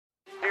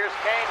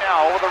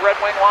now over the Red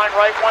Wing line,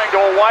 right wing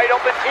to a wide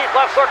open Keith,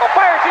 left circle,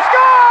 fires, he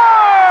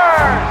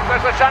scores!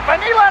 There's a shot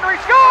by Nylander, he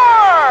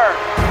scores!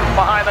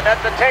 Behind the net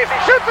to Taves, he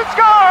shoots and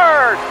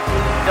scores!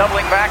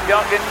 Doubling back,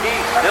 Duncan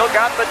Keith, still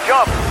got the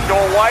jump to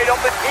a wide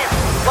open Keith,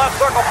 left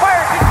circle,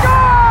 fires, he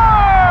scores!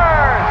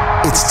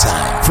 It's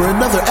time for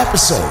another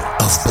episode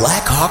of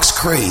Blackhawks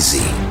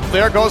Crazy.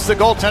 There goes the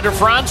goaltender,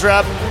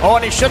 Franzreb. Oh,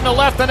 and he shouldn't have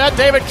left the net.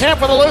 David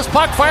Kemp with a loose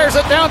puck, fires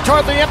it down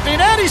toward the empty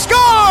net. He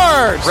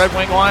scores! Red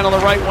Wing line on the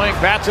right wing,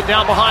 bats it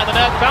down behind the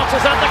net,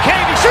 bounces at the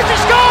King. He shoots, he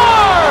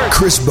scores!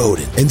 Chris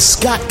Bowden and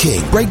Scott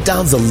King break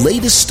down the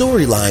latest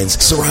storylines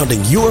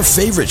surrounding your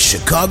favorite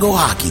Chicago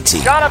hockey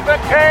team. Jonathan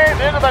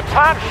Toews into the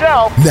top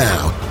shelf.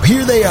 Now,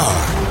 here they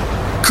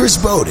are, Chris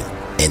Bowden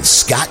and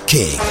Scott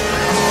King.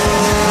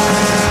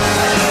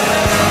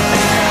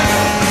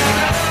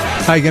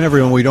 Hi again,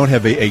 everyone. We don't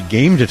have a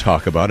game to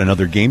talk about,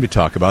 another game to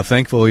talk about.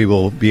 Thankfully,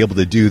 we'll be able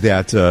to do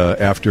that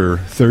after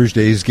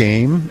Thursday's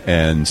game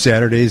and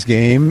Saturday's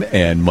game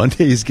and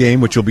Monday's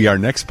game, which will be our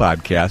next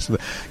podcast. The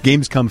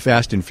games come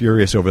fast and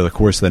furious over the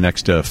course of the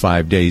next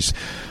 5 days.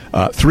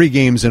 3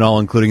 games in all,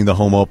 including the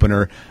home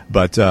opener.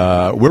 But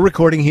we're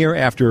recording here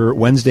after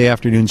Wednesday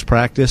afternoon's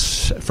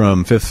practice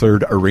from Fifth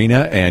Third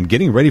Arena and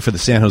getting ready for the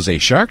San Jose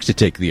Sharks to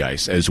take the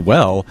ice as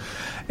well.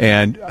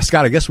 And,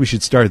 Scott, I guess we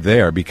should start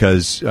there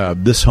because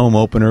this home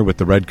opener with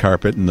the red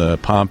carpet and the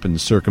pomp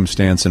and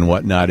circumstance and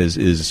whatnot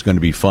is going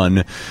to be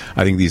fun.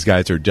 I think these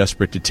guys are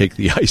desperate to take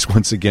the ice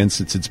once again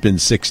since it's been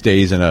 6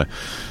 days and a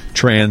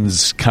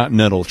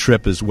transcontinental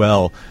trip as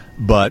well.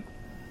 But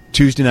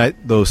Tuesday night,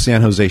 those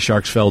San Jose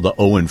Sharks fell to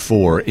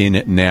 0-4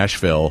 in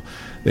Nashville.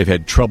 They've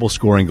had trouble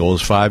scoring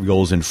goals, 5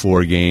 goals in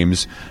 4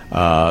 games.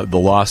 The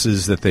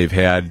losses that they've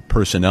had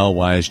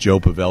personnel-wise, Joe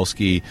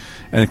Pavelski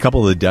and a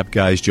couple of the depth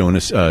guys,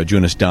 Jonas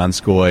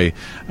Donskoy,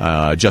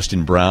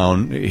 Justin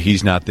Brown,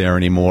 he's not there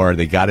anymore.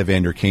 They got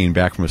Evander Kane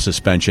back from a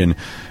suspension.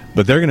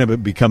 But they're going to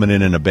be coming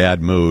in a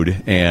bad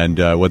mood, and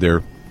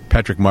whether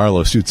Patrick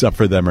Marleau suits up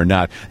for them or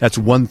not, that's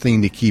one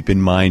thing to keep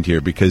in mind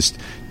here because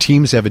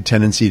teams have a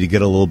tendency to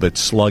get a little bit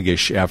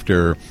sluggish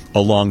after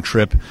a long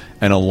trip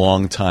and a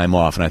long time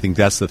off. And I think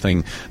that's the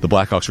thing the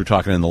Blackhawks were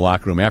talking in the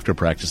locker room after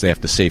practice they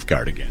have to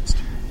safeguard against.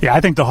 Yeah, I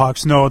think the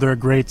Hawks know they're a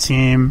great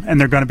team, and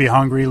they're going to be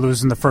hungry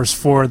losing the first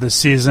 4 of the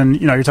season.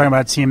 You know, you're talking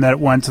about a team that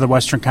went to the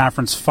Western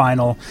Conference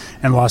Final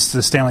and lost to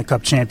the Stanley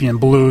Cup champion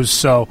Blues.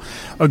 So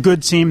a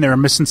good team. They were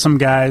missing some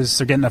guys.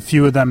 They're getting a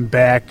few of them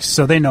back,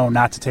 so they know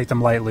not to take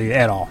them lightly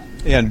at all.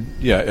 And,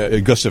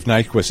 Gustav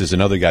Nyquist is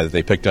another guy that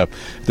they picked up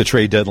the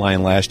trade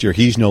deadline last year.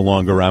 He's no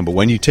longer around. But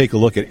when you take a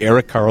look at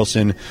Erik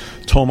Karlsson,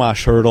 Tomas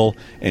Hertl,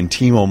 and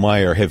Timo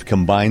Meier have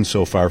combined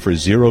so far for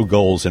 0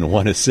 goals and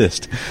 1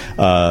 assist.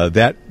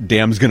 That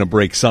dam's going to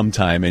break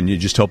sometime, and you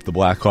just hope the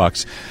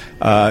Blackhawks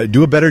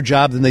do a better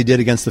job than they did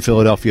against the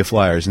Philadelphia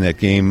Flyers in that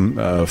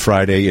game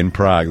Friday in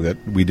Prague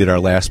that we did our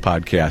last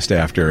podcast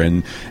after.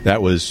 And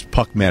that was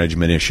puck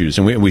management issues.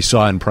 And we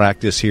saw in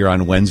practice here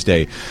on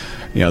Wednesday,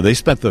 they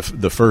spent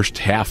the first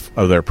half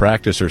of their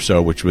practice or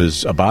so, which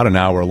was about an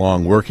hour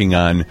long, working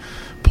on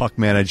puck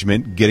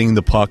management, getting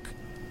the puck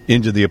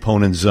into the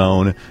opponent's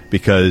zone,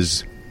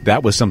 because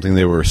that was something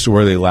they were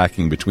sorely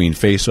lacking between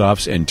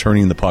faceoffs and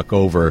turning the puck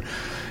over.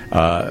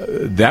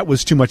 That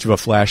was too much of a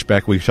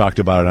flashback. We talked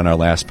about it on our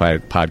last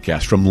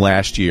podcast from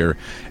last year,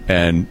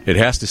 and it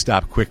has to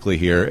stop quickly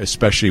here,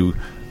 especially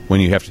when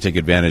you have to take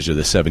advantage of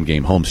the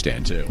 7-game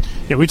homestand, too.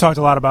 Yeah, we talked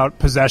a lot about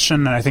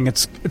possession, and I think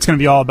it's going to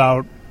be all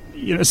about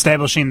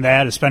establishing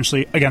that,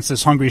 especially against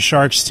this hungry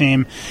Sharks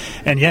team.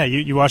 And yeah,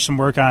 you watched them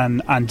work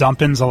on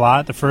dump-ins a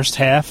lot the first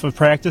half of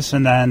practice,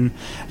 and then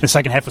the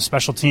second half of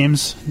special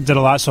teams did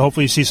a lot. So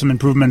hopefully you see some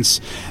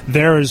improvements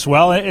there as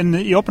well. In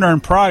the opener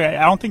in Prague,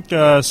 I don't think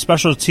the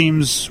special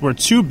teams were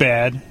too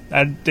bad.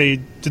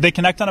 Did they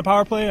connect on a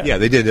power play? Yeah,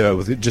 they did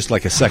with just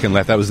like a second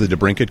left. That was the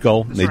DeBrincat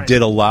goal. They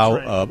did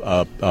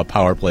allow a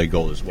power play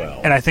goal as well.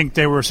 And I think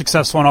they were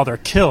successful in all their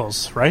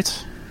kills,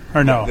 right?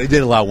 Or no? They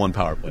did allow 1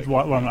 power play.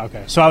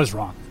 Okay, so I was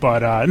wrong.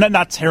 But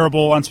not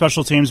terrible on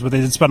special teams, but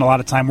they did spend a lot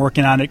of time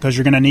working on it because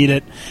you're going to need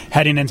it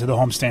heading into the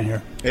homestand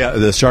here. Yeah,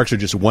 the Sharks are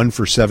just 1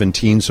 for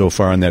 17 so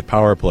far on that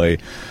power play.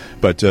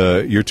 But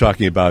you're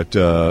talking about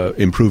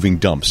improving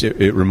dumps.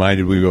 It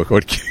reminded me of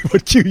what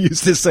Q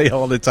used to say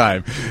all the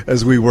time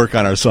as we work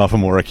on our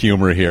sophomoric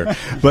humor here.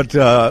 But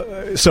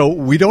so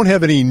we don't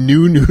have any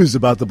new news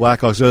about the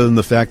Blackhawks other than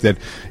the fact that,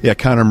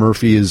 Connor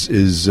Murphy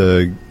is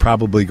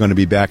probably going to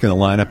be back in the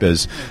lineup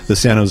as the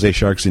San Jose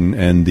Sharks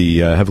and the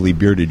heavily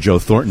bearded Joe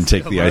Thornton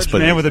take the ice.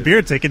 But man with a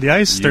beard taking the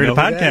ice during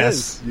the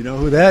podcast. You know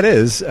who that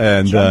is.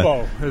 And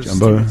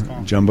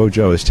Jumbo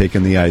Joe is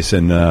taking the ice,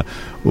 and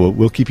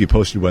we'll keep you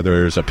posted whether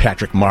there's a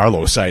Patrick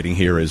Marleau sighting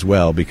here as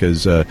well,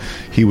 because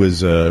he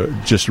was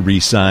just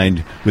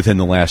re-signed within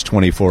the last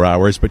 24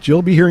 hours. But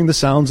you'll be hearing the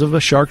sounds of a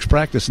Sharks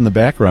practice in the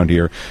background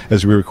here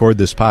as we record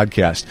this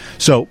podcast.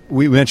 So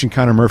we mentioned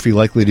Connor Murphy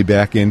likely to be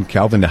back in.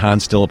 Calvin DeHaan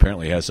still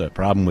apparently has a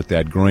problem with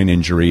that groin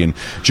injury, and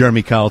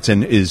Jeremy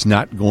Colleton is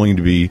not going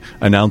to be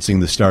announcing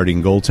the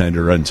starting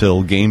goaltender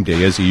until game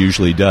day, as he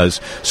usually does.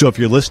 So if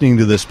you're listening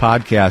to this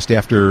podcast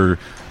after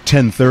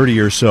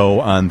 10:30 or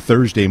so on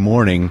Thursday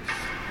morning,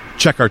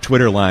 check our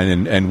Twitter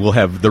line, and we'll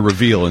have the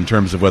reveal in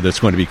terms of whether it's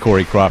going to be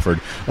Corey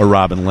Crawford or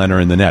Robin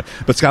Lehner in the net.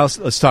 But, Scott,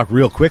 let's talk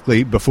real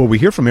quickly before we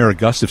hear from Eric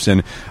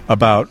Gustafson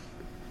about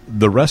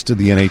the rest of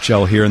the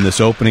NHL here in this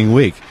opening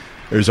week.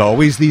 There's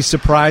always these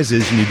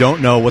surprises, and you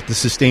don't know what the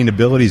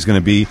sustainability is going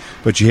to be,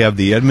 but you have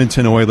the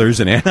Edmonton Oilers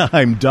and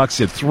Anaheim Ducks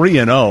at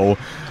 3-0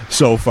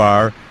 so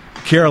far.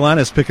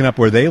 Carolina's picking up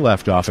where they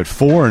left off at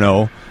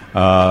 4-0.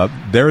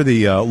 They're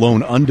the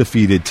lone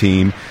undefeated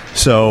team.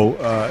 So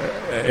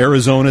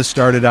Arizona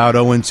started out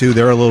 0-2.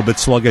 They're a little bit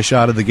sluggish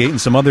out of the gate, and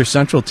some other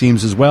Central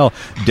teams as well.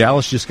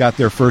 Dallas just got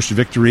their first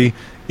victory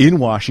in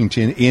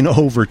Washington in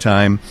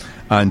overtime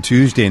on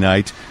Tuesday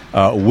night.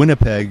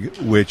 Winnipeg,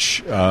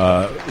 which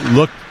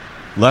looked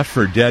left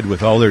for dead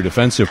with all their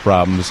defensive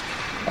problems,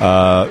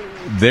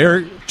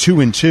 they're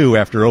 2-2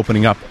 after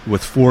opening up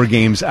with 4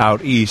 games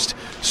out east.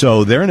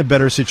 So they're in a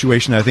better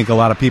situation I think a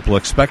lot of people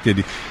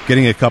expected,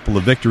 getting a couple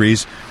of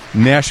victories.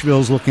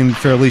 Nashville's looking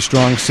fairly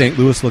strong. St.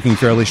 Louis looking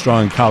fairly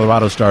strong.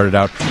 Colorado started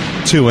out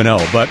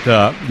 2-0.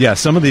 But,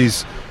 some of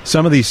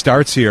these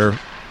starts here,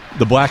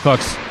 the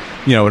Blackhawks,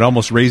 it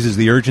almost raises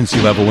the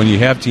urgency level when you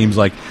have teams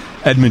like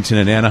Edmonton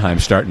and Anaheim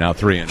starting out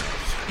 3-0.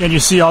 And you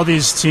see all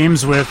these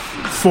teams with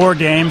 4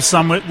 games,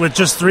 some with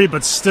just 3,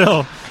 but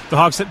still the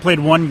Hawks had played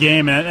 1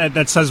 game, and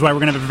that says why we're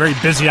going to have a very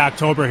busy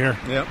October here.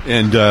 Yep.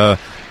 And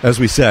as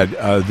we said,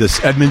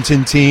 this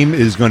Edmonton team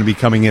is going to be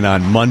coming in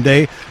on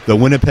Monday. The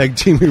Winnipeg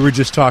team we were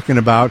just talking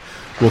about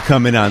will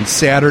come in on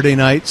Saturday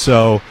night,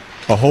 so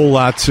a whole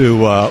lot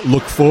to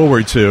look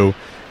forward to.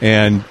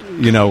 And,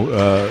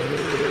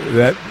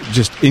 that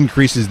just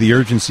increases the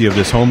urgency of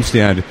this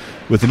homestand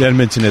with an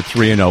Edmonton at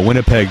 3-0.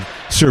 Winnipeg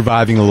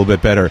surviving a little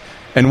bit better.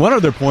 And one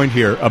other point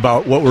here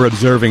about what we're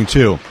observing,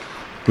 too.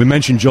 We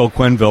mentioned Joel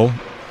Quenneville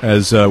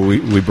as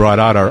we brought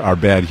out our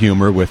bad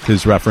humor with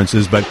his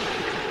references, but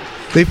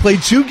they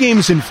played 2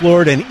 games in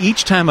Florida, and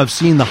each time I've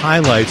seen the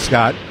highlights,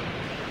 Scott,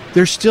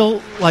 they're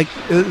still,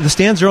 the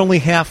stands are only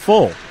half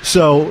full.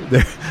 So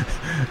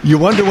you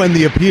wonder when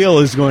the appeal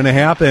is going to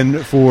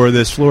happen for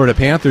this Florida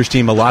Panthers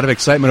team. A lot of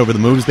excitement over the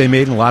moves they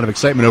made and a lot of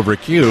excitement over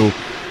Q,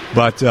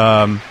 but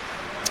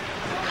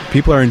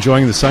people are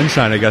enjoying the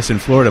sunshine, I guess, in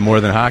Florida more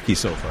than hockey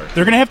so far.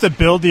 They're going to have to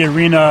build the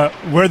arena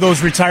where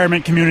those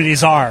retirement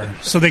communities are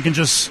so they can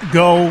just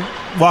go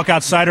walk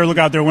outside or look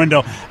out their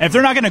window. If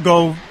they're not going to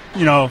go,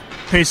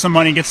 pay some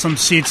money and get some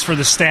seats for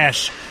the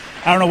stash,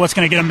 I don't know what's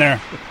going to get them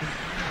there.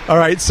 All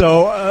right,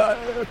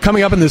 so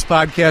coming up in this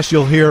podcast,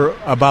 you'll hear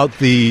about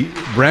the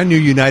brand new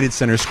United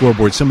Center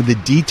scoreboard, some of the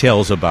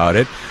details about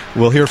it.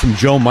 We'll hear from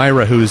Joe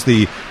Myra, who's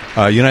the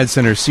United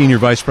Center Senior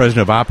Vice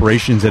President of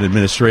Operations and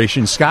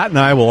Administration. Scott and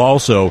I will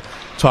also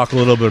talk a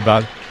little bit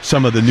about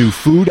some of the new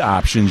food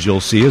options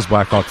you'll see as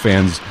Blackhawk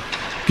fans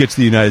get to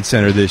the United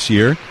Center this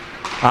year.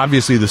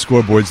 Obviously, the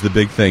scoreboard's the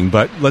big thing,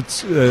 but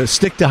let's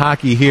stick to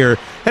hockey here.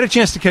 Had a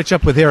chance to catch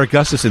up with Eric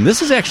Gustafson.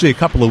 This is actually a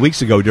couple of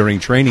weeks ago during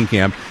training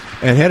camp,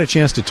 and had a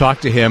chance to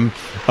talk to him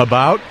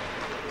about,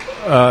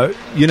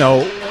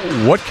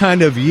 what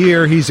kind of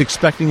year he's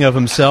expecting of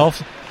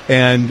himself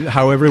and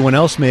how everyone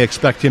else may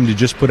expect him to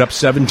just put up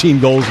 17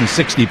 goals and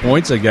 60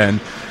 points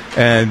again.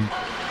 And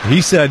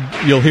he said,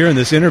 you'll hear in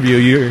this interview,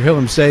 you hear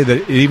him say that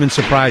it even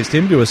surprised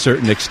him to a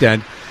certain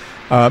extent.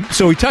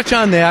 So we touch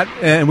on that,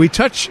 and we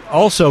touch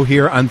also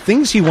here on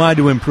things he wanted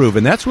to improve,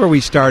 and that's where we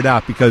start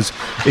out, because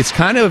it's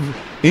kind of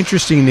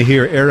interesting to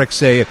hear Eric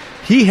say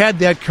he had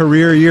that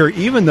career year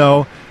even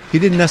though he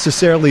didn't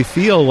necessarily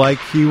feel like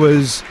he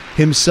was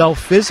himself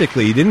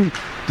physically. He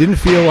didn't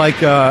feel like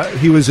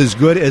he was as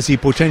good as he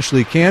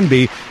potentially can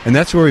be, and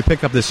that's where we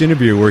pick up this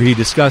interview where he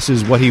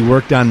discusses what he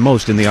worked on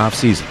most in the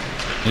offseason.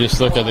 You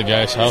just look at the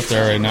guys out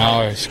there right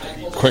now. It's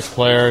quick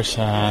players.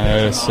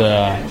 It's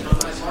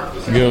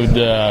good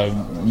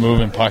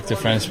moving puck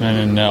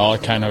defensemen in all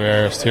kind of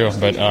areas too.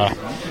 But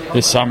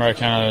this summer I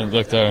kind of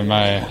looked at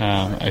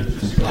I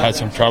had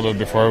some trouble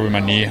before with my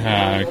knee.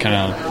 I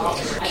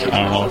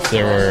don't know if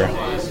they were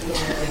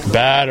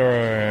bad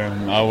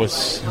or I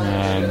was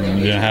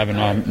didn't have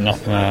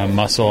enough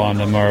muscle on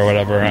them or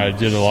whatever. I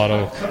did a lot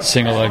of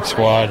single leg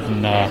squat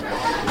and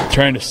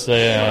trying to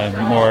stay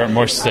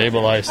more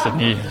stabilized the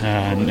knee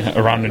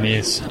around the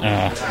knees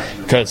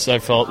because I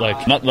felt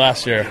like, not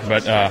last year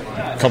but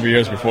a couple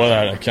years before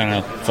that, I kind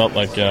of felt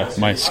like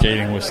my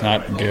skating was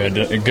not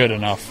good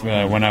enough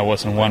when I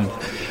was in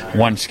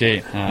one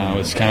skate. I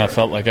was kind of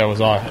felt like I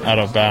was out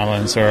of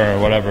balance or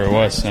whatever it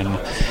was, and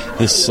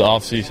this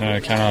off season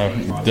I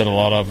kind of did a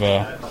lot of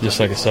just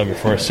like I said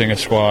before, single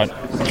squat,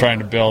 trying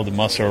to build the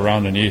muscle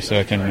around the knee so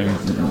I can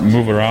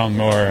move around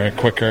more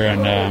quicker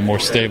and more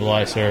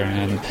stabilizer.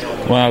 And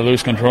when I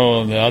lose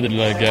control of the other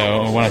leg,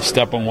 when I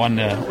step on one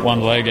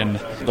leg, and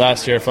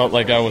last year I felt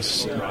like I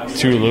was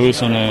too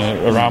loose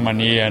around my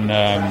knee and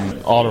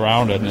all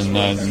around it, and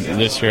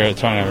this year I'm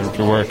trying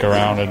to work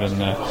around it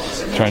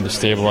and trying to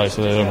stabilize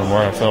it a little bit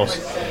more. It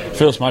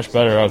feels much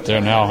better out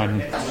there now,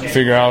 and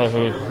figure out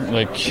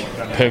like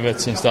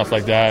pivots and stuff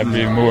like that,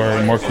 be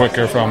more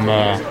quicker from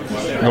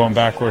going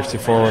backwards to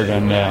forward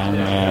and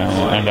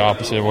the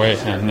opposite way,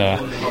 and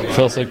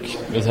feels like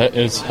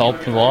it's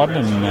helped a lot,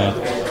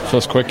 and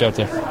feels quick out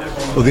there.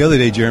 Well, the other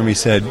day Jeremy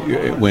said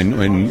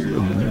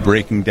when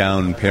breaking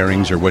down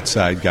pairings or what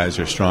side guys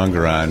are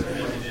stronger on,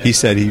 he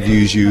said he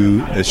views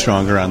you as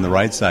stronger on the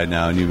right side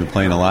now, and you've been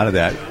playing a lot of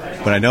that.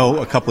 But I know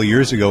a couple of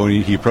years ago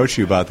when he approached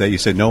you about that, you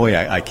said, no way,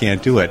 I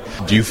can't do it.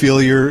 Do you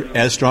feel you're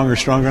as strong or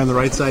stronger on the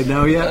right side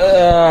now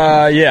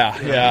yet?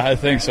 Yeah, I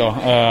think so.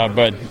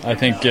 But I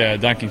think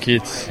Duncan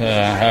Keith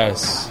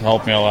has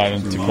helped me a lot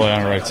to play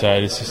on the right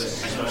side. He's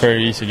just a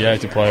very easy guy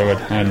to play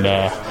with. And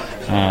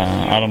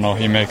I don't know,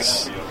 he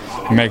makes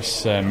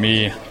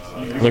me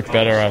look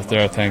better out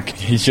there, I think.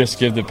 He just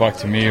gives the puck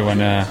to me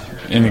when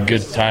in a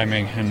good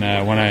timing, and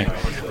when I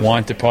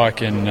want the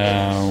puck, and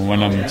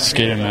when I'm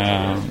skating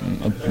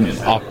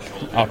up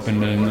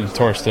and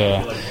towards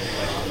the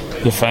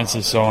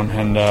defensive zone,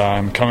 and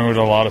I'm coming with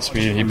a lot of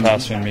speed. He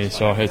passes me,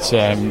 so it's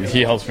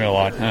he helps me a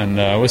lot, and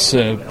it was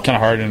kind of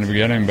hard in the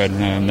beginning, but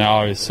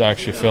now it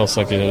actually feels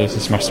like this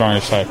is my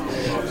strongest side.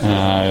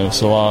 It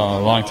was a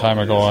long time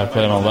ago I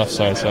played on the left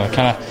side, so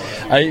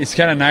it's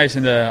kind of nice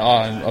in the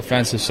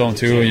offensive zone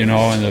too, you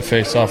know, and the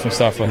face-off and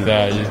stuff like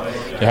that.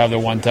 You have the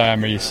one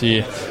time where you see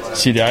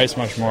the ice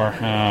much more.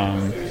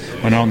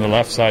 When on the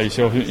left side,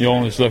 you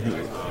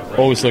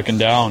always looking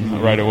down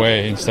right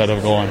away instead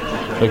of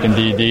looking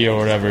DD or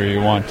whatever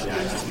you want.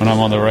 When I'm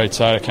on the right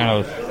side,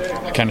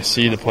 I kind of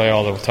see the play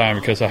all the time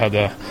because I have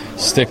the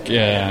stick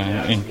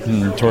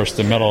in towards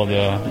the middle of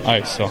the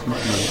ice. So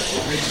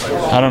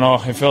I don't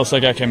know. It feels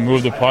like I can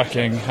move the puck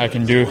and I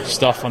can do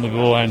stuff on the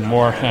blue end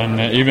more,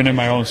 and even in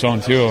my own zone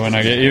too. And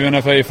even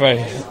if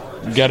I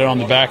get it on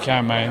the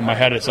backhand, my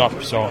head is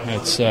up, so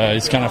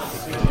it's kind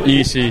of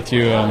easy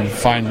to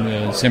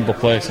find simple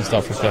plays and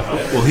stuff like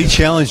that. Well, he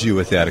challenged you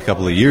with that a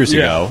couple of years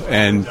ago,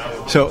 and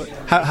so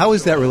how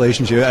is that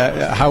relationship?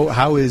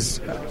 How is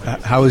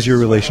your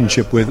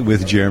relationship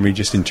with Jeremy,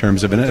 just in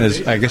terms of, and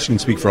as I guess you can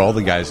speak for all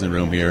the guys in the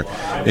room here,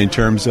 in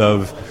terms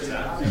of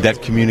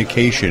that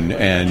communication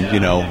and, you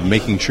know,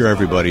 making sure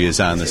everybody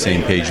is on the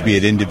same page, be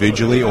it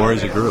individually or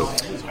as a group?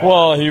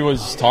 Well, he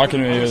was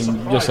talking to me,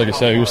 and just like I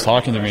said, he was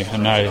talking to me,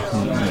 and I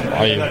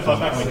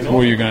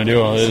what are you going to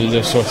do?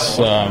 This was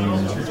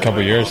a couple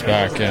of years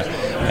back,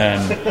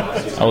 and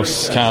I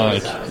was kind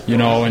of like, you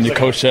know, when the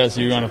coach says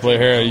you're going to play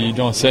here, you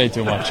don't say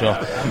too much. So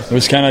it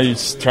was kind of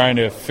just trying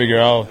to figure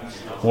out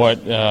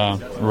what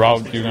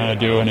route you're going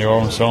to do in your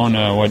own zone.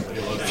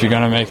 If you're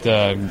going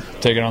to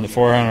take it on the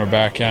forehand or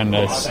backhand.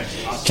 That's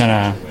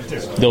kind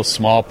of those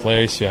small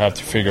plays you have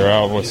to figure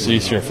out what's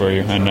easier for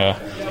you. And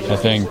I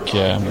think,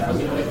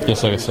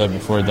 just like I said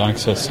before,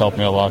 Dunks has helped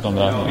me a lot on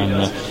that.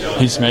 And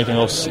he's making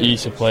those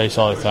easy plays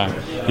all the time.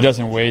 He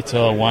doesn't wait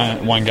till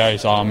one guy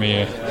is on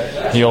me.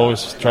 He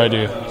always tries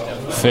to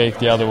fake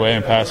the other way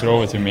and pass it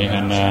over to me.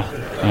 And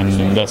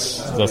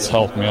that's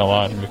helped me a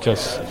lot,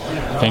 because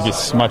I think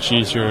it's much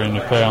easier when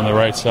you play on the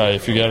right side.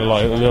 If you get a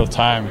little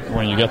time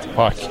when you get the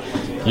puck,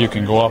 you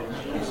can go up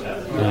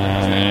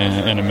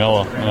in the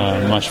middle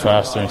much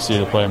faster and see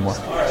the play more.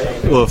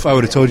 Well, if I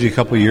would have told you a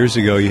couple of years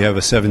ago you have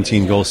a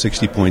 17-goal,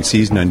 60-point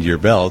season under your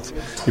belt,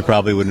 you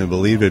probably wouldn't have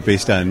believed it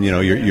based on, you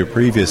know, your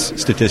previous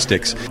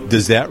statistics.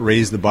 Does that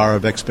raise the bar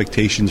of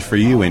expectations for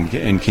you,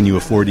 and can you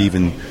afford to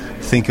even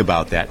think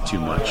about that too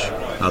much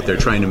out there,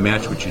 trying to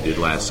match what you did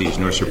last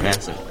season or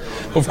surpass it?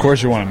 Of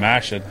course you want to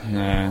match it.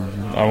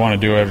 I want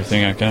to do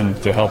everything I can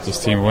to help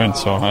this team win.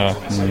 So,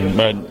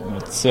 but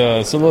it's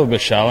a little bit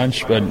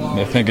challenge, but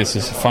I think it's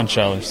just a fun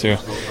challenge too.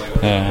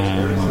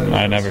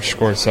 I never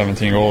scored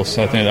 17 goals.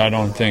 I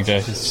don't think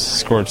I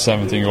scored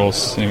 17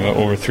 goals in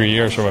over 3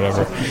 years or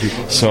whatever.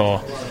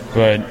 So,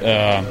 but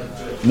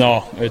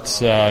no,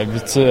 it's a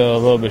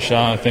little bit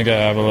challenge. I think I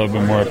have a little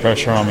bit more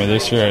pressure on me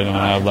this year than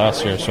I had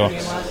last year. So,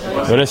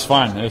 but it's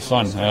fun. It's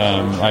fun.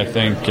 I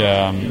think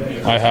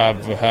I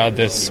have had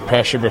this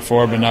pressure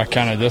before, but not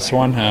kind of this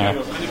one. I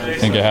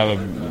think I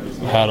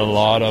had a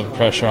lot of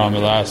pressure on me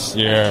last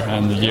year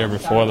and the year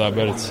before that,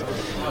 but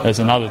it's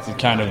another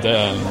kind of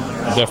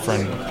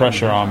different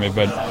pressure on me.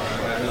 But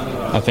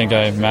I think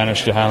I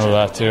managed to handle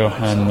that too,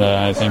 and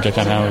I think I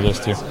can handle this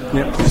too.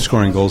 Yeah,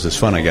 scoring goals is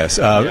fun, I guess.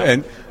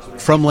 And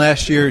from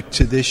last year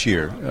to this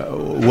year,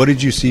 what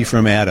did you see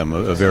from Adam,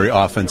 a very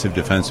offensive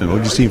defenseman? What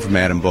did you see from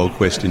Adam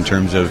Boqvist in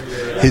terms of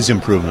his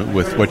improvement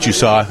with what you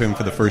saw of him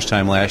for the first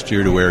time last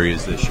year to where he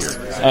is this year?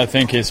 I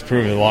think he's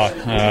improved a lot.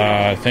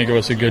 I think it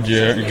was a good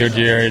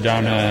year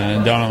down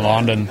in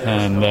London,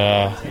 and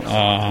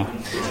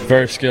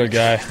very skilled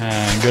guy,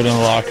 good in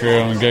the locker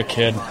room, good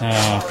kid.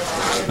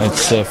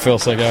 It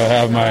feels like I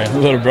have my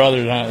little brother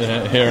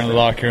here in the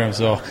locker room.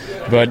 So,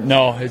 but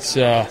no, it's.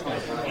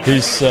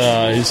 He's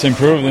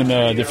improved in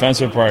the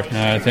defensive part.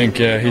 I think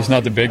he's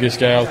not the biggest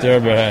guy out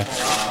there, but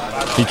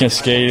he can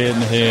skate it.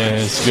 And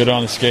he's good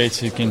on the skates.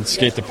 He can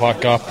skate the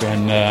puck up,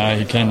 and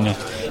he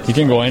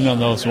can go in on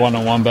those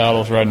one-on-one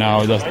battles right now.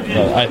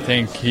 I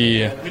think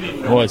he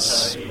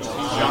was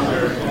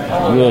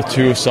a little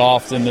too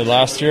soft in the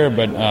last year,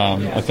 but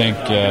I think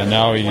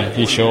now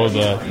he showed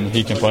that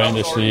he can play in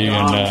this league,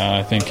 and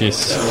I think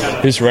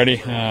he's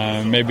ready.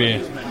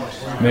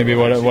 Maybe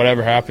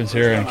whatever happens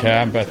here in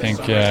camp, I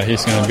think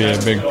he's going to be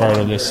a big part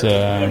of this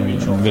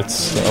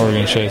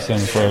organization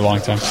for a long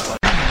time.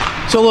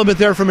 So a little bit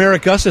there from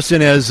Erik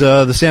Gustafsson as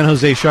the San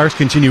Jose Sharks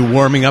continue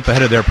warming up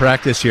ahead of their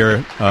practice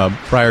here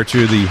prior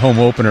to the home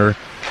opener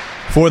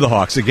for the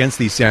Hawks against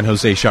the San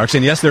Jose Sharks.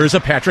 And yes, there is a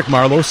Patrick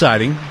Marleau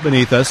sighting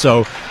beneath us.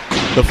 So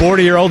the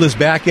 40-year-old is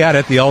back at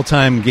it, the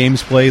all-time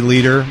games played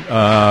leader,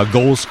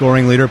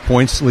 goal-scoring leader,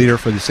 points leader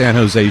for the San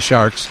Jose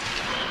Sharks.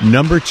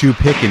 Number 2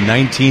 pick in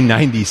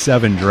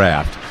 1997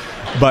 draft.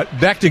 But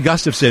back to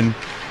Gustafsson,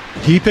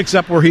 he picks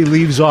up where he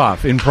leaves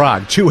off in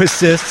Prague. 2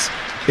 assists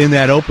in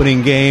that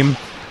opening game.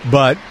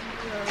 But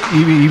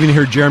even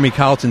hear Jeremy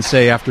Colleton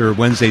say after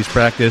Wednesday's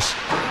practice,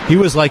 he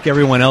was like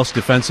everyone else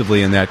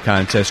defensively in that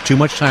contest. Too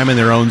much time in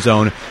their own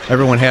zone.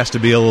 Everyone has to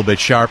be a little bit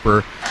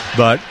sharper.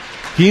 But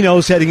he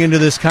knows heading into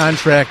this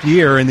contract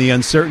year and the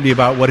uncertainty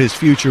about what his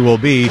future will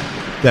be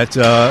that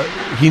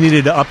he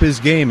needed to up his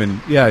game. And,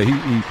 yeah,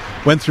 he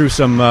went through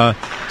some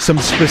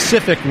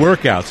specific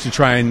workouts to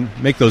try and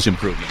make those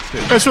improvements.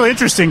 That's really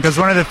interesting because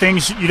one of the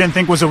things you didn't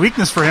think was a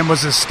weakness for him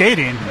was his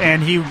skating,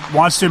 and he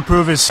wants to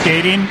improve his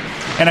skating.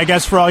 And I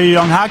guess for all you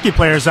young hockey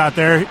players out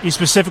there, he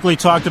specifically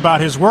talked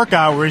about his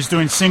workout where he's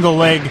doing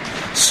single-leg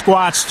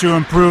squats to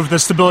improve the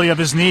stability of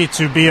his knee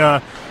to be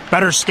a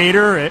better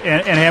skater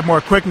and have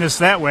more quickness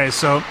that way.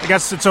 So I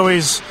guess it's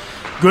always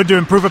good to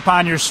improve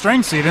upon your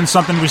strengths, even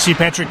something we see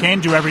Patrick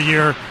Kane do every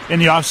year in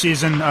the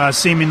offseason,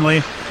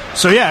 seemingly.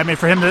 So, yeah, I mean,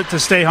 for him to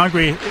stay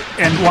hungry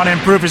and want to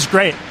improve is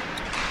great.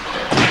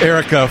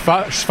 Erik,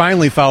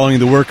 finally following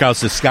the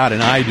workouts that Scott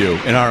and I do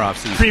in our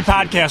offseason.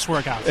 Pre-podcast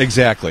workouts.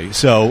 Exactly.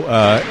 So,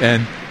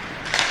 and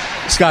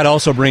Scott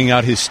also bringing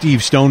out his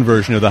Steve Stone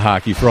version of the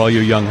hockey for all you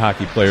young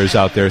hockey players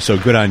out there, so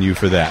good on you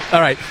for that.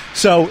 All right,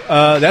 so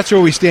that's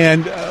where we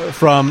stand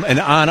from an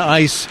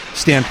on-ice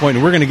standpoint,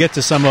 and we're going to get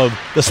to some of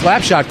the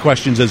slap shot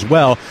questions as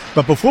well.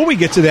 But before we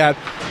get to that,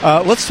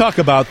 let's talk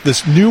about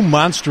this new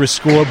monstrous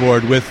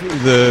scoreboard with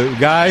the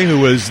guy who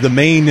was the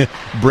main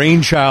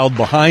brainchild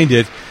behind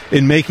it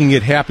in making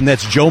it happen.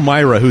 That's Joe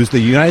Myra, who's the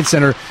United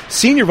Center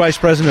Senior Vice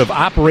President of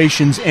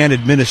Operations and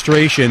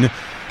Administration.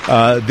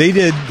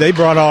 They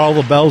brought all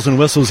the bells and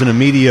whistles in a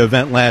media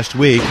event last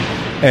week,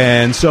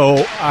 and so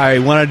I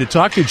wanted to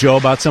talk to Joe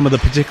about some of the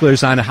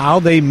particulars on how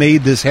they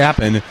made this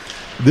happen.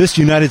 This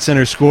United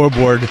Center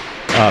scoreboard,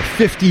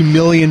 50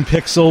 million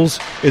pixels.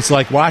 It's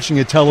like watching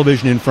a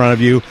television in front of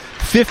you.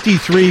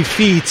 53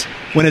 feet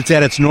when it's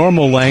at its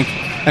normal length,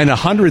 and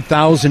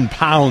 100,000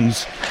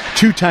 pounds,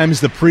 2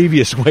 times the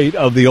previous weight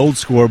of the old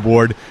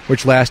scoreboard,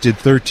 which lasted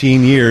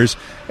 13 years.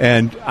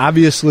 And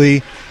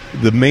obviously,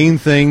 the main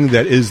thing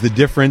that is the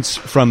difference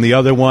from the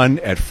other one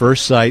at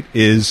first sight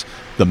is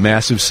the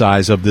massive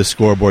size of this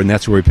scoreboard, and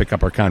that's where we pick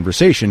up our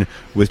conversation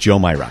with Joe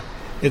Myra.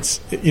 It's,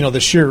 the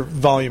sheer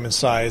volume and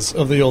size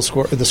of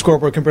the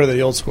scoreboard compared to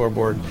the old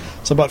scoreboard.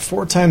 It's about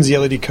 4 times the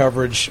LED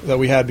coverage that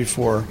we had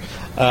before.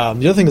 The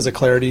other thing is the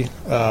clarity,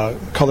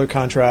 color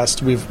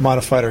contrast. We've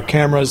modified our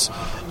cameras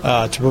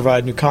to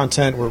provide new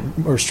content.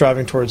 We're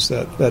striving towards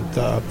that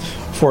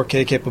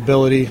 4K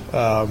capability.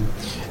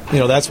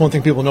 That's one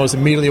thing people notice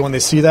immediately when they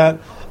see that.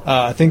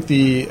 I think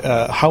the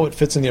how it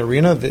fits in the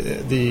arena,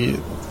 the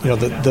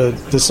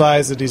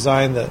size, the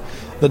design,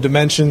 the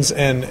dimensions,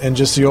 and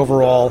just the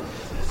overall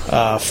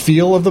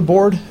feel of the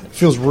board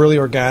feels really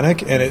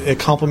organic, and it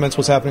complements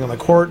what's happening on the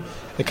court.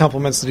 It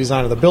complements the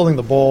design of the building,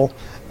 the bowl.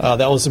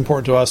 That was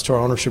important to us, to our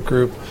ownership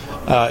group.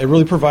 It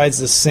really provides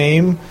the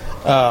same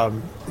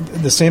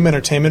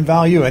entertainment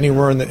value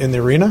anywhere in the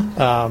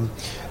arena.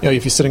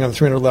 If you're sitting on the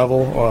 300 level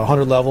or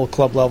 100 level,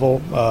 club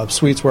level,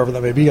 suites, wherever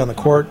that may be on the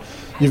court,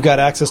 you've got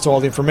access to all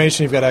the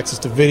information. You've got access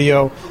to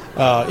video,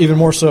 even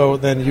more so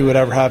than you would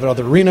ever have in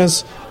other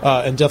arenas,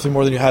 and definitely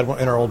more than you had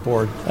in our old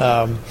board.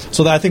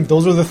 So I think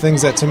those are the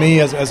things that, to me,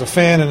 as a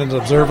fan and an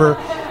observer,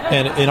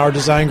 and in our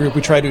design group,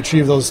 we try to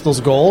achieve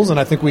those goals, and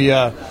I think we did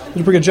a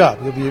pretty good job.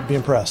 You'll be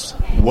impressed.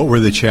 What were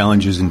the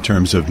challenges in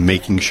terms of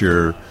making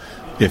sure,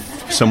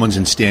 if someone's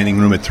in standing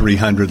room at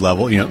 300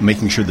 level,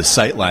 making sure the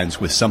sight lines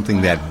with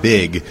something that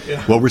big,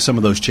 What were some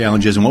of those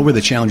challenges, and what were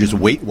the challenges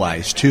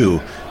weight-wise,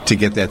 too, to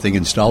get that thing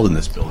installed in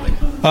this building?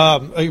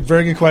 A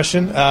very good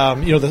question.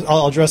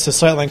 I'll address the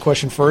sightline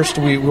question first.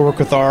 We work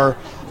with our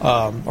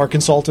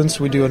consultants.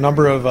 We do a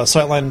number of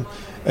sightline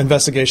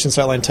investigations,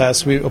 sightline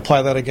tests. We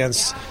apply that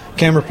against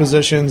camera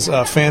positions,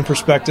 fan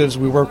perspectives.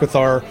 We work with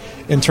our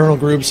internal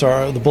groups,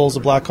 the Bulls, the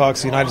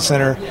Blackhawks, the United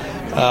Center.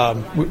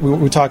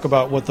 We talk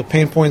about what the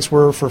pain points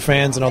were for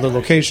fans in other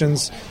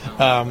locations.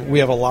 We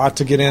have a lot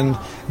to get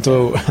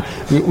into.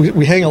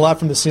 We hang a lot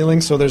from the ceiling,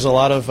 so there's a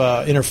lot of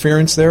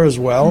interference there as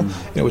well.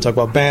 We talk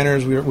about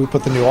banners. We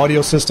put the new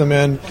audio system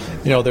in.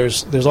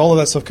 There's all of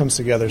that stuff comes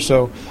together.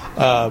 So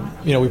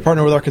we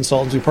partner with our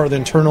consultants. We partner with the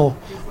internal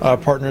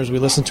partners. We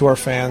listen to our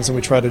fans, and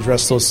we try to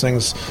address those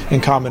things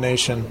in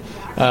combination.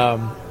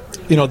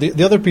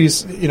 the other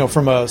piece,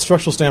 from a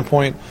structural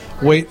standpoint,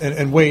 weight,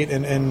 and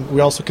we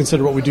also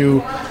consider what we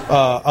do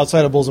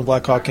outside of Bulls and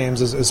Blackhawk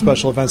games as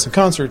special events and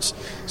concerts.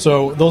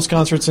 So those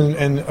concerts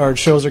and our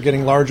shows are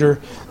getting larger.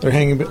 They're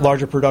hanging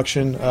larger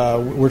production.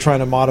 We're trying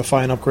to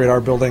modify and upgrade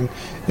our building.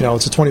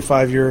 It's a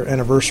 25-year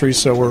anniversary,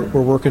 so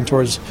we're working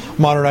towards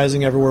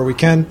modernizing everywhere we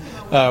can.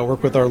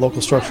 Work with our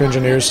local structural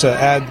engineers to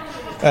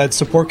add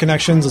support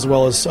connections as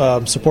well as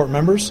support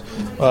members.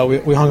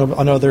 We hung up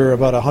another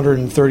about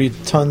 130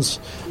 tons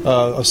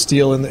of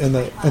steel in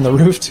the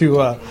roof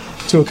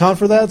to account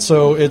for that.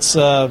 So it's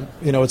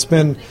it's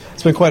been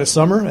quite a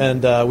summer,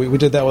 and we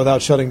did that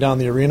without shutting down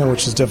the arena,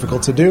 which is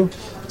difficult to do.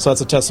 So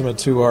that's a testament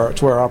to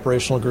our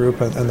operational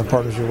group and the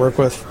partners we work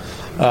with.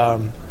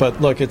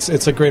 But look,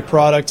 it's a great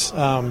product.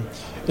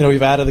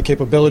 We've added the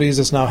capabilities.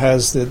 This now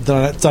has the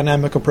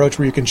dynamic approach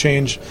where you can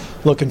change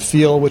look and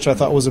feel, which I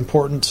thought was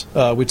important.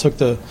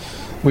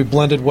 We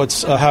blended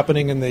what's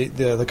happening in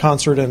the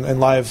concert and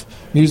live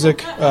music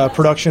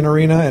production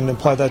arena and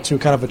applied that to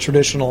kind of a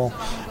traditional,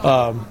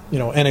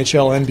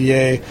 NHL,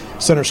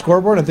 NBA center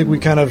scoreboard. I think we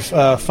kind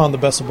of found the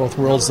best of both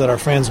worlds that our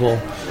fans will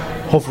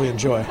hopefully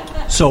enjoy.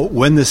 So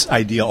when this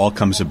idea all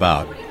comes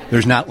about,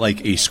 there's not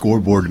like a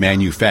scoreboard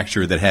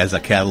manufacturer that has a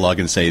catalog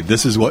and say,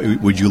 this is what,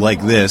 would you like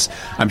this?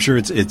 I'm sure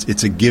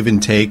it's a give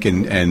and take,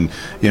 and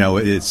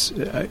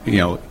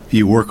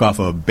you work off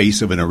a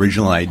base of an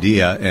original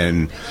idea,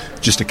 and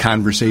just a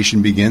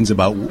conversation begins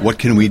about what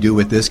can we do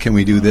with this? Can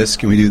we do this?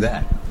 Can we do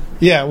that?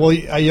 Yeah, well,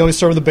 you always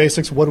start with the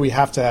basics. What do we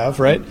have to have,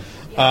 right?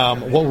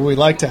 What would we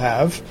like to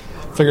have?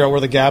 Figure out where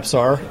the gaps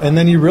are, and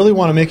then you really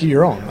want to make it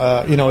your own.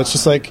 It's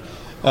just like,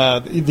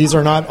 these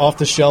are not off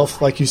the shelf,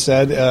 like you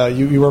said.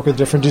 You work with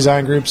different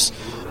design groups.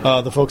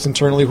 The folks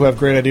internally who have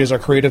great ideas, our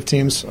creative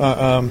teams,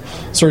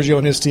 Sergio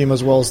and his team,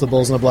 as well as the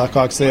Bulls and the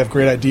Blackhawks, they have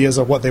great ideas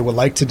of what they would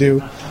like to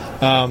do.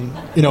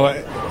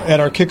 At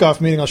our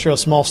kickoff meeting, I'll share a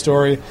small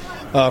story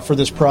for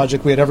this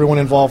project. We had everyone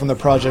involved in the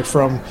project,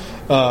 from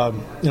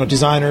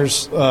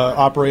designers,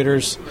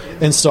 operators,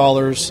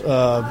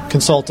 installers,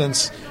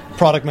 consultants,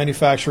 product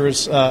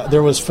manufacturers.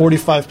 There was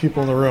 45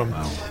 people in the room.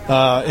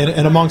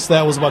 And amongst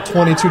that was about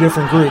 22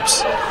 different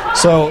groups.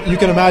 So you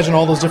can imagine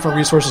all those different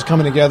resources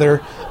coming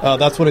together.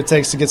 That's what it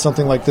takes to get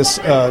something like this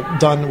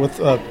done with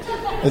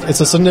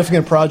it's a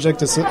significant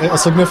project. It's a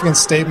significant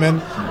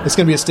statement. It's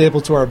going to be a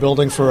staple to our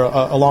building for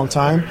a long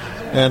time.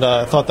 And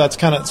I thought that's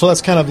kind of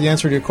the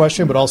answer to your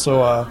question, but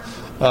also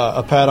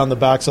a pat on the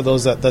backs of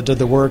those that did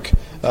the work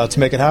to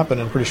make it happen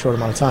in a pretty short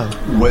amount of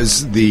time.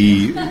 Was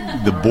the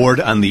board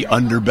on the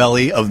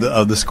underbelly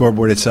of the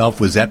scoreboard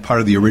itself, was that part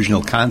of the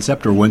original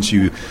concept, or once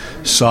you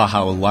saw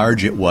how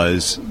large it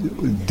was,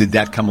 did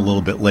that come a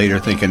little bit later,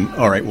 thinking,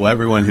 all right, well,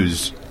 everyone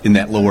who's in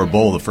that lower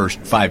bowl, the first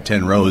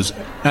 5-10 rows,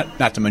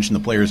 not to mention the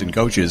players and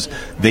coaches,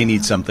 they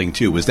need something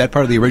too. Was that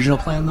part of the original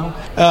plan, though?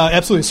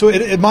 Absolutely. So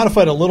it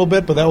modified a little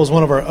bit, but that was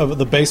one of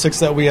the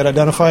basics that we had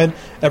identified.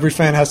 Every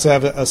fan has to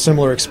have a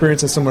similar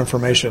experience and similar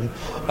information.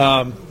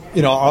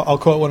 I'll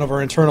quote one of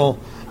our internal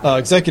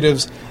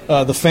executives.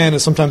 The fan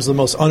is sometimes the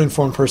most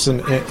uninformed person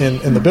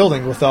in the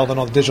building, with all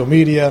the digital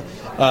media,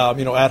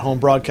 at-home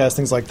broadcast,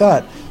 things like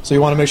that. So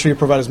you want to make sure you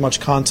provide as much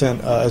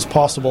content as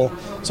possible.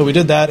 So we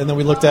did that, and then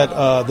we looked at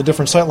the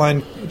different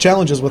sightline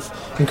challenges with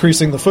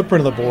increasing the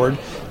footprint of the board.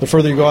 The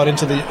further you go out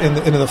into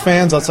the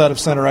fans outside of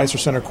center ice or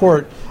center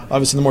court,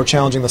 obviously the more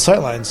challenging the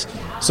sightlines.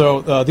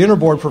 So the inner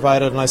board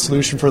provided a nice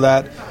solution for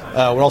that.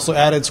 We also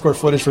added square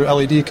footage for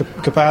LED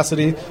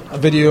capacity.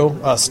 Video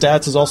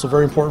stats is also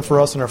very important for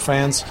us and our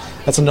fans.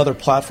 That's another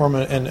platform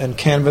and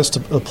canvas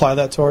to apply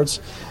that towards.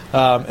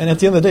 And at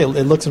the end of the day,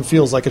 it looks and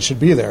feels like it should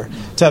be there.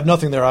 To have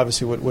nothing there,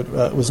 obviously,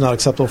 was not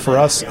acceptable for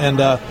us. And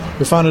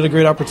we found it a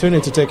great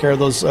opportunity to take care of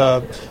those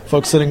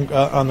folks sitting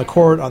on the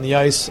court, on the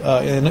ice,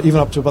 and even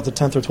up to about the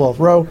 10th or 12th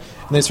row.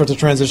 And they start to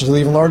transition to the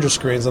even larger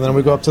screens. And then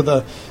we go up to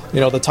the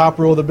top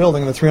row of the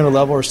building, the 300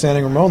 level or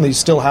standing room only. You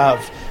still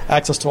have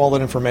access to all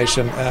that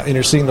information, and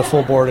you're seeing the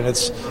full board in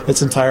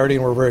its entirety,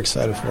 and we're very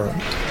excited for it.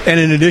 And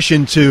in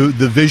addition to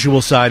the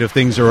visual side of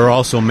things, there are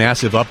also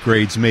massive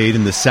upgrades made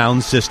in the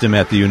sound system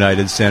at the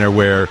United Center,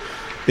 where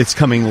it's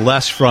coming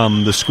less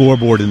from the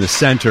scoreboard in the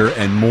center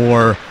and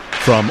more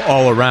from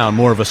all around,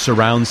 more of a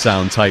surround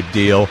sound type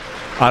deal.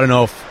 I don't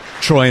know if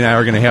Troy and I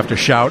are going to have to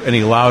shout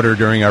any louder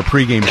during our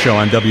pregame show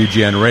on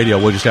WGN Radio.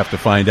 We'll just have to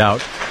find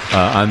out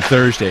on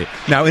Thursday.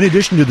 Now, in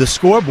addition to the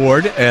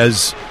scoreboard,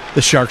 as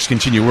the Sharks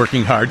continue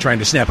working hard, trying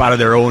to snap out of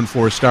their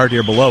 0-4 start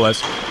here below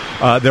us,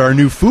 there are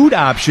new food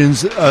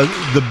options.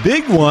 The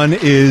big one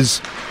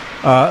is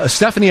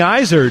Stephanie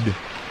Izard,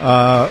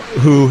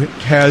 who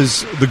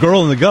has The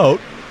Girl and the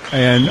Goat,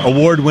 an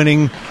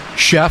award-winning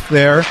chef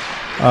there.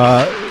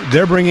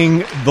 They're bringing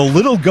The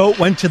Little Goat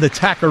Went to the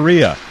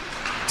Taqueria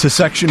to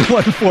Section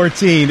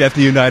 114 at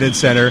the United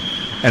Center.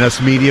 And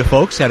us media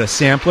folks had a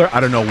sampler.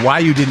 I don't know why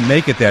you didn't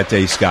make it that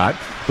day, Scott,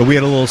 but we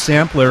had a little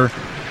sampler.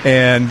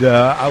 And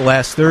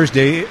last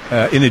Thursday,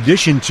 in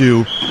addition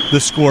to the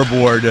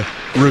scoreboard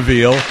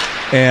reveal,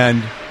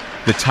 and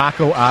the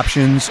taco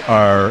options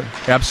are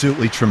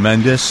absolutely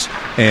tremendous.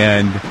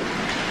 And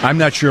I'm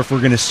not sure if we're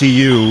going to see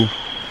you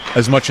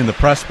as much in the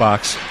press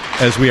box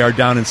as we are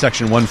down in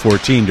section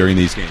 114 during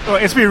these games? Well,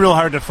 it's be real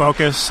hard to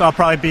focus. I'll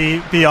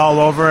probably be all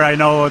over. I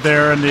know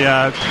they're in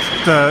the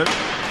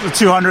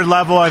 200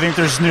 level. I think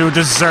there's new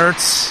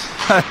desserts.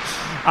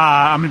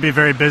 I'm going to be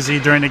very busy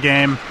during the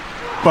game.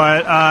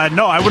 But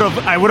no,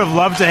 I would have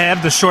loved to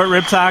have the short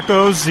rib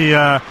tacos,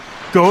 the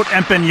goat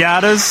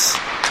empanadas.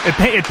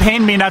 It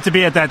pained me not to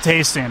be at that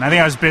tasting. I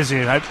think I was busy.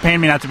 It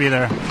pained me not to be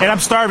there. And I'm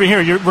starving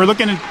here. We're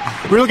looking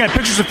at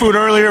pictures of food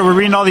earlier. We're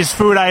reading all these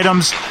food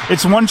items.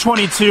 It's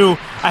 1:22.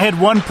 I had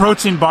one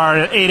protein bar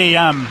at 8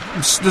 a.m.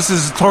 This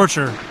is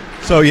torture.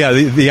 So, yeah,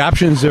 the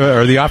options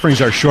or the offerings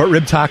are short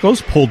rib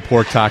tacos, pulled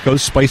pork tacos,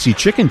 spicy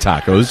chicken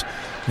tacos,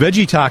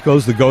 veggie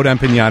tacos, the goat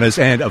empanadas,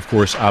 and, of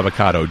course,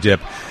 avocado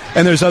dip.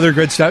 And there's other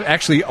good stuff.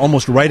 Actually,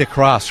 almost right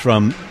across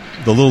from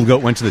the Little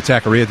Goat went to the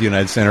taqueria at the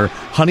United Center.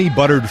 Honey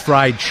buttered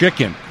fried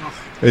chicken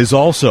is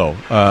also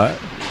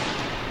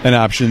an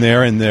option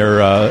there, and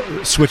they're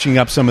switching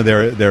up some of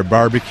their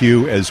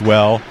barbecue as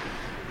well.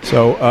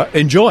 So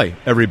enjoy,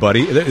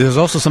 everybody. There's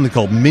also something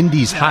called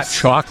Mindy's Hot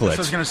Chocolate.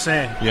 That's what I was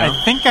going to say. Yeah.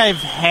 I think I've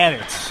had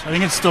it. I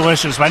think it's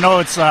delicious. But I know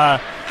it's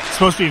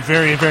supposed to be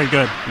very, very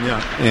good.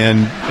 Yeah,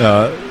 and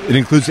it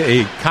includes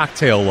a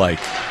cocktail-like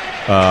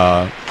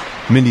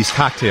Mindy's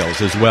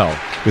cocktails as well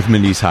with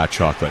Mindy's Hot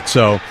Chocolate.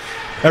 So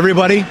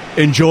everybody,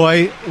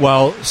 enjoy.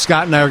 While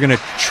Scott and I are going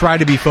to try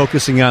to be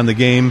focusing on the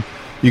game,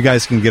 you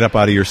guys can get up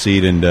out of your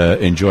seat and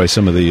enjoy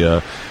some of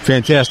the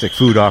fantastic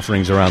food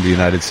offerings around the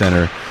United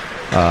Center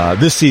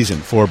this season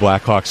for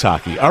Blackhawks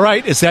hockey. All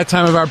right, it's that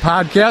time of our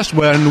podcast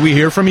when we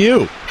hear from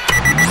you.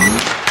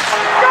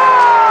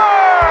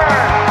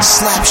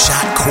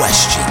 Slapshot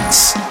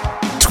questions.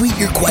 Tweet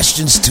your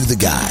questions to the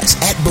guys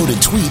at Boda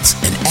Tweets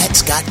and at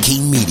Scott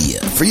King Media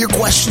for your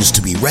questions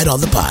to be read on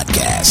the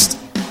podcast.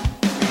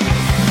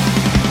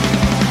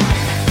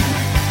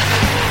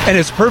 And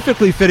it's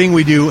perfectly fitting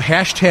we do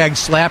hashtag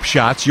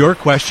Slapshots, your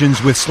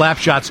questions with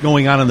Slapshots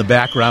going on in the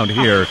background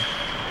here.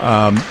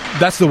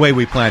 That's the way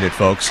we planned it,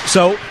 folks.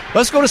 So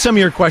let's go to some of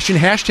your questions.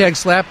 Hashtag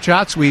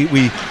Slapshots.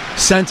 We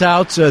sent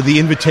out the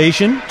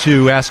invitation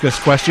to ask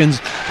us questions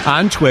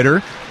on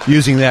Twitter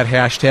using that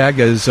hashtag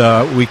as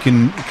we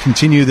can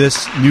continue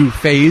this new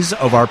phase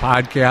of our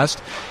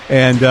podcast.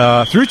 And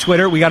through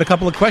Twitter, we got a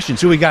couple of questions.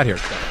 Who we got here?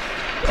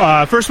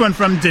 First one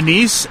from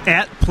Denise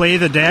at Play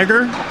the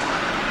Dagger.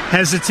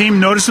 Has the team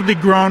noticeably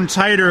grown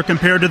tighter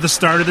compared to the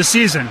start of the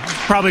season?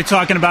 Probably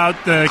talking about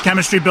the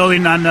chemistry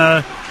building on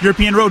the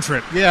European road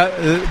trip. Yeah,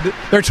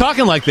 they're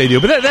talking like they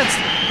do, but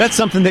that's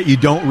something that you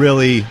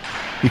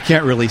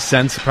can't really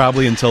sense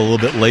probably until a little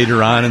bit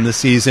later on in the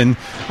season.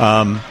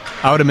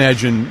 I would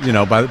imagine,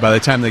 by the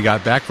time they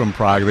got back from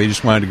Prague, they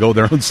just wanted to go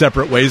their own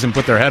separate ways and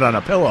put their head on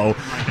a pillow.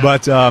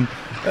 But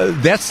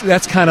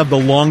that's kind of the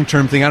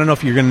long-term thing. I don't know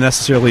if you're going to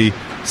necessarily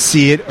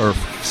see it or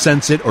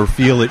sense it or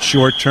feel it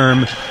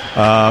short-term,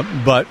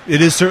 but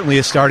it is certainly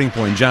a starting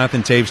point.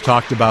 Jonathan Toews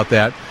talked about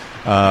that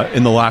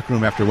in the locker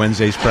room after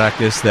Wednesday's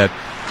practice, that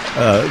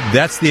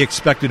that's the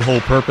expected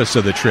whole purpose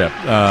of the trip,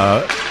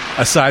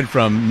 aside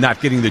from not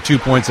getting the 2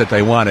 points that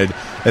they wanted,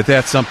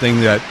 that's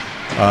something that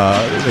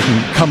they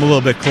can come a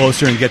little bit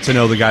closer and get to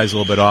know the guys a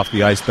little bit off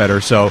the ice better.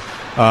 So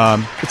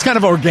it's kind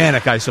of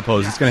organic, I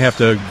suppose. It's going to have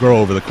to grow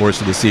over the course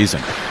of the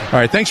season. All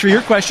right, thanks for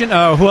your question.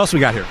 Who else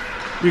we got here?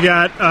 We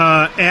got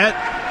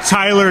at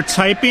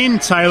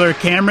Tyler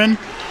Cameron.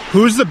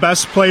 Who's the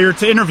best player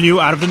to interview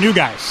out of the new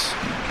guys?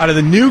 Out of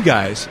the new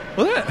guys?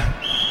 Well,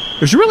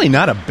 there's really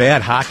not a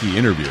bad hockey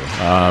interview.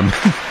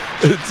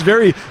 It's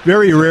very,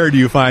 very rare do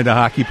you find a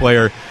hockey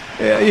player.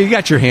 You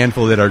got your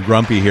handful that are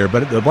grumpy here,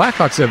 but the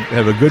Blackhawks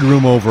have a good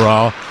room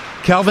overall.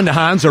 Calvin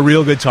DeHaan's a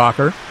real good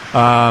talker.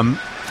 Also,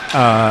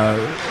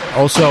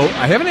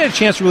 I haven't had a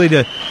chance really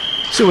to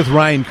sit with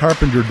Ryan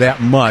Carpenter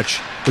that much,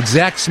 but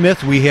Zach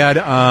Smith we had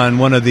on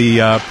one of the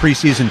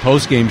preseason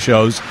postgame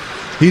shows.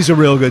 He's a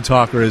real good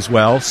talker as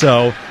well.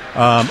 So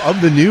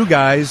of the new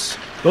guys,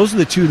 those are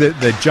the two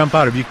that jump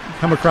out. Have you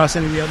come across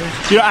any of the others?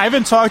 I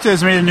haven't talked to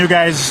as many of the new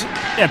guys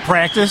at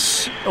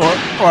practice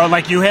or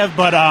like you have,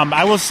 but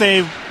I will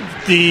say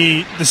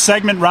the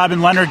segment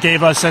Robin Leonard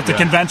gave us at the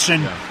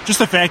convention, just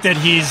the fact that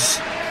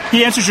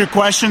he answers your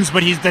questions,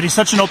 but he's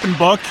such an open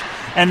book,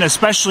 and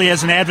especially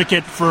as an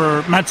advocate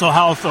for mental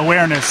health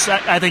awareness,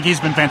 I think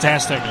he's been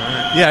fantastic.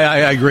 Yeah,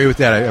 I agree with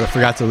that. I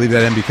forgot to leave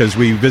that in because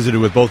we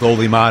visited with both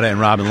Olli Mata and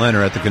Robin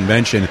Leonard at the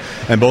convention,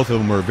 and both of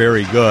them were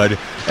very good.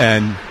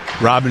 And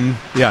Robin,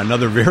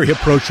 another very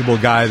approachable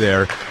guy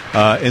there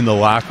in the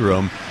locker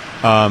room.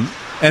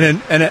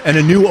 And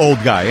a new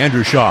old guy,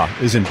 Andrew Shaw,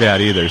 isn't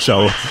bad either.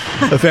 So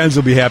the fans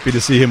will be happy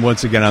to see him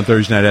once again on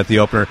Thursday night at the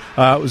opener.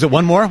 Was it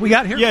one more we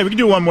got here? Yeah, we can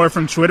do one more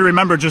from Twitter.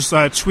 Remember, just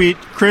tweet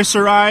Chris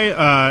or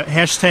I,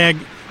 hashtag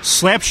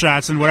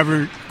Slapshots, and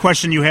whatever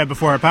question you have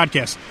before our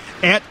podcast.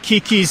 At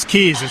Kiki's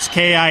Keys. It's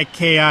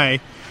K-I-K-I,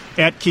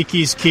 at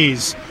Kiki's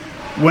Keys.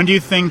 When do you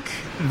think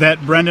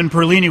that Brendan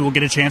Perlini will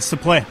get a chance to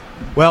play?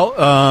 Well,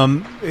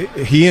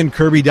 he and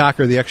Kirby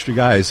Docker, the extra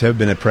guys, have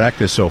been at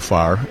practice so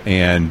far,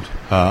 and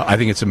I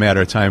think it's a matter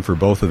of time for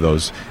both of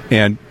those.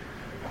 And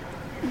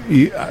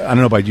I don't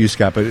know about you,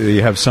 Scott, but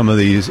you have some of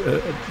these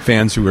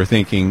fans who are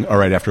thinking, all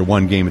right, after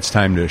one game, it's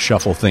time to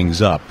shuffle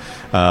things up.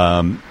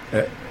 And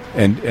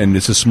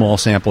it's a small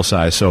sample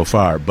size so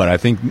far. But I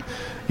think,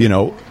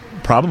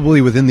 probably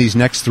within these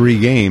next 3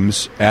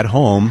 games at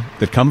home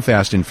that come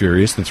fast and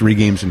furious, the 3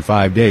 games in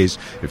 5 days,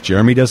 if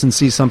Jeremy doesn't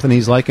see something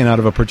he's liking out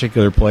of a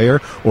particular player,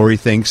 or he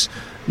thinks,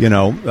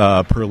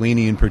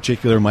 Perlini in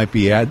particular might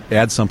be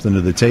add something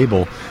to the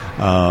table,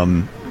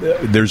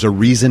 there's a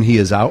reason he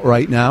is out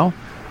right now,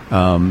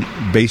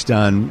 based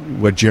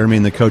on what Jeremy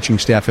and the coaching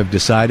staff have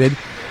decided.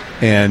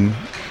 And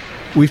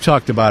we've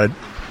talked about it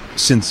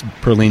since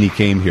Perlini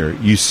came here.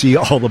 You see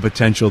all the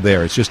potential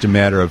there. It's just a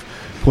matter of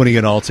putting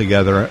it all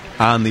together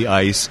on the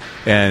ice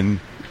and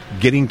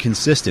getting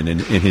consistent in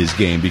his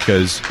game,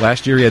 because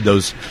last year he had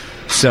those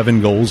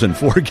 7 goals in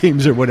 4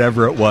 games or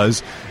whatever it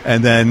was,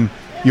 and then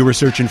you were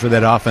searching for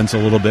that offense a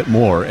little bit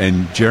more.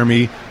 And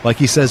Jeremy, like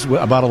he says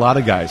about a lot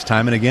of guys,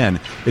 time and again,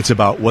 it's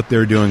about what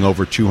they're doing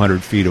over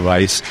 200 feet of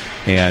ice,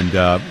 and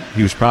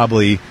he was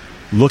probably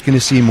looking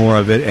to see more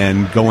of it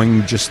and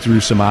going just through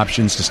some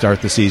options to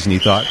start the season. He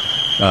thought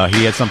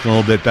he had something a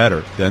little bit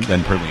better than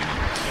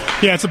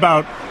Perlini. Yeah, it's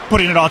about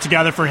putting it all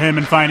together for him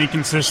and finding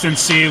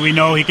consistency. We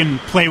know he can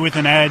play with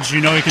an edge.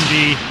 He can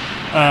be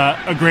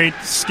a great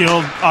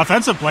skilled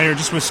offensive player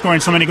just with scoring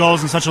so many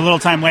goals in such a little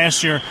time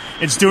last year.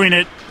 It's doing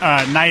it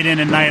night in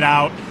and night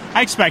out.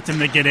 I expect him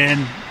to get in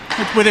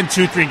within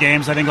 2-3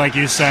 games, I think, like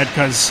you said,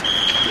 because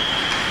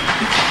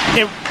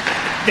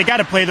they got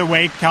to play the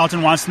way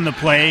Carleton wants them to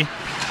play.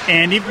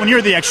 And even when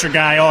you're the extra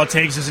guy, all it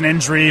takes is an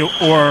injury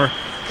or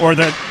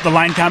the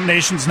line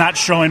combination's not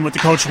showing what the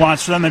coach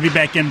wants for them. They'll be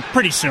back in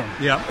pretty soon.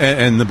 Yeah,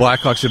 and the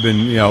Blackhawks have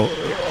been,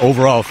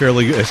 overall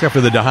fairly, except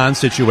for the DeHaan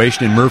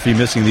situation and Murphy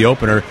missing the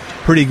opener,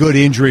 pretty good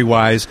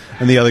injury-wise,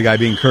 and the other guy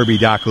being Kirby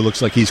Dach, who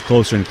looks like he's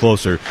closer and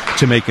closer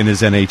to making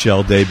his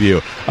NHL debut.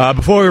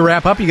 Before we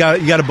wrap up, you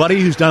got a buddy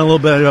who's done a little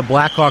bit of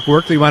Blackhawk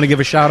work that you want to give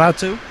a shout-out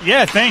to?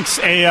 Yeah, thanks.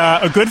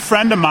 A good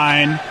friend of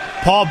mine,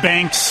 Paul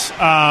Banks,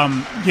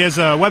 he has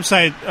a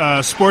website,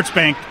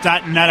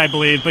 sportsbank.net, I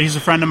believe, but he's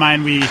a friend of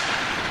mine. We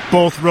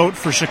both wrote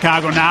for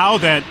Chicago Now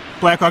that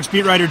Blackhawks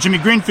beat writer Jimmy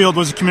Greenfield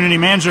was a community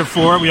manager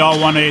for. We all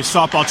won a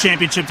softball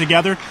championship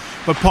together.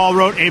 But Paul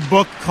wrote a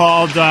book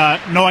called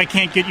No, I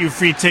Can't Get You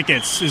Free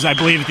Tickets, is, I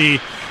believe, the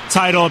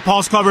title.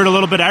 Paul's covered a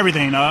little bit of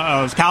everything,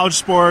 college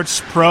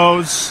sports,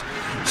 pros.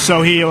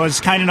 So he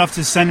was kind enough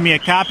to send me a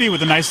copy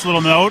with a nice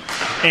little note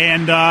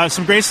and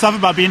some great stuff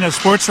about being a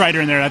sports writer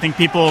in there. I think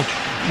people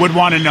would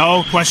want to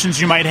know, questions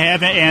you might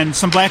have, and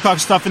some Blackhawks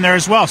stuff in there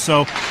as well.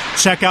 So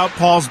check out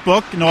Paul's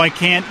book, No, I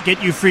Can't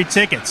Get You Free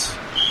Tickets.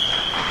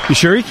 You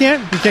sure you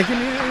can't? You can't get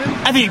me?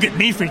 I think you get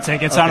me free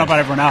tickets. Okay. I don't know about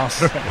everyone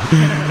else.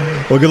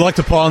 Well, good luck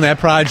to Paul on that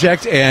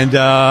project. And,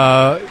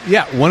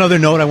 one other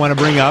note I want to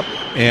bring up,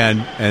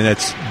 and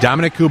it's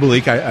Dominic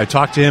Kubalik. I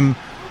talked to him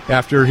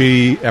after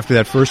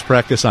that first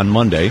practice on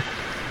Monday.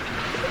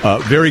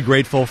 Very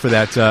grateful for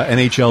that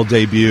NHL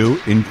debut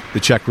in the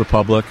Czech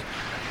Republic.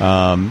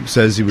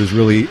 Says he was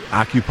really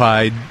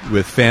occupied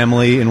with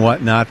family and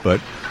whatnot,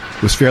 but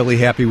was fairly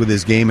happy with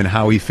his game and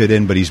how he fit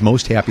in. But he's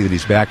most happy that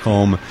he's back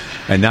home,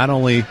 and not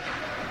only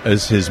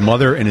as his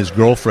mother and his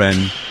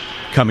girlfriend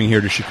coming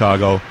here to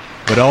Chicago,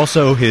 but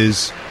also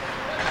his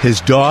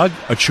dog,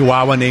 a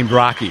Chihuahua named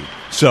Rocky.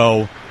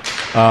 So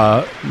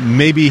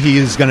maybe he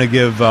is going to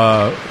give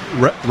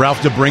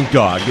Ralph DeBrink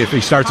dog, if he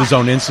starts his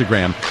own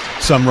Instagram,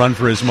 some run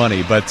for his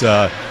money. But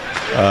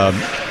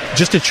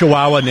just a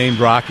Chihuahua named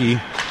Rocky.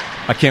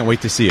 I can't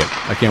wait to see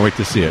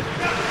it.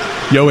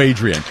 Yo,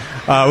 Adrian.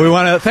 We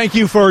want to thank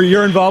you for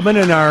your involvement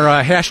in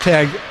our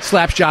hashtag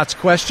Slapshots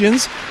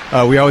questions.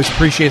 We always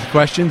appreciate the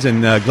questions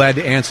and glad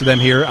to answer them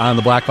here on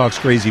the Blackhawks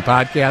Crazy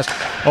podcast.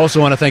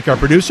 Also want to thank our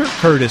producer,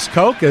 Curtis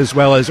Koch, as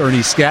well as Ernie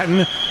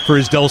Scatton for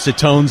his dulcet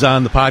tones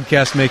on the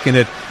podcast, making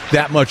it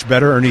that much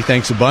better. Ernie,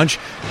 thanks a bunch.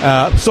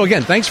 So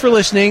again, thanks for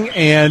listening.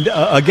 And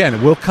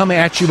again, we'll come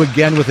at you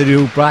again with a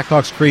new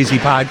Blackhawks Crazy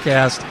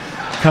podcast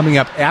coming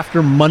up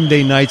after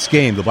Monday night's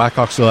game. The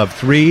Blackhawks will have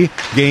 3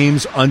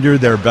 games under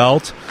their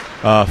belt.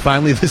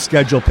 Finally, the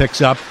schedule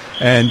picks up,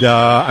 and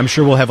I'm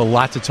sure we'll have a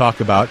lot to talk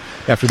about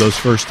after those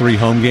first 3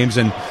 home games,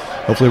 and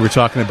hopefully we're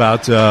talking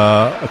about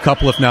a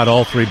couple, if not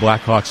all 3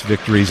 Blackhawks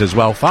victories as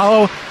well.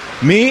 Follow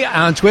me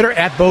on Twitter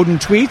at Bowden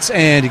Tweets,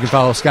 and you can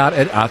follow Scott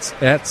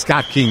at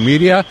Scott King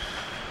Media.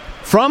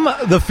 From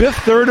the Fifth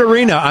Third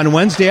Arena on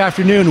Wednesday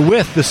afternoon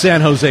with the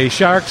San Jose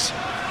Sharks.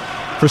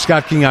 For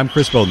Scott King, I'm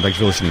Chris Bowden. Thanks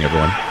for listening,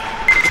 everyone.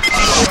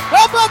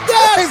 How about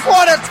that? They've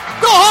won it!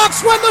 The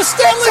Hawks win the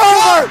Stanley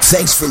Cup!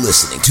 Thanks for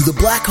listening to the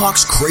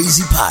Blackhawks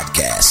Crazy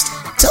Podcast.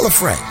 Tell a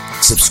friend,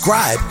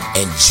 subscribe,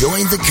 and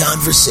join the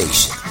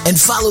conversation. And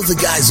follow the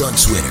guys on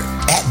Twitter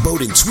at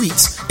Bowden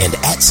Tweets and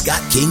at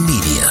Scott King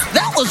Media.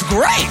 That was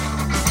great!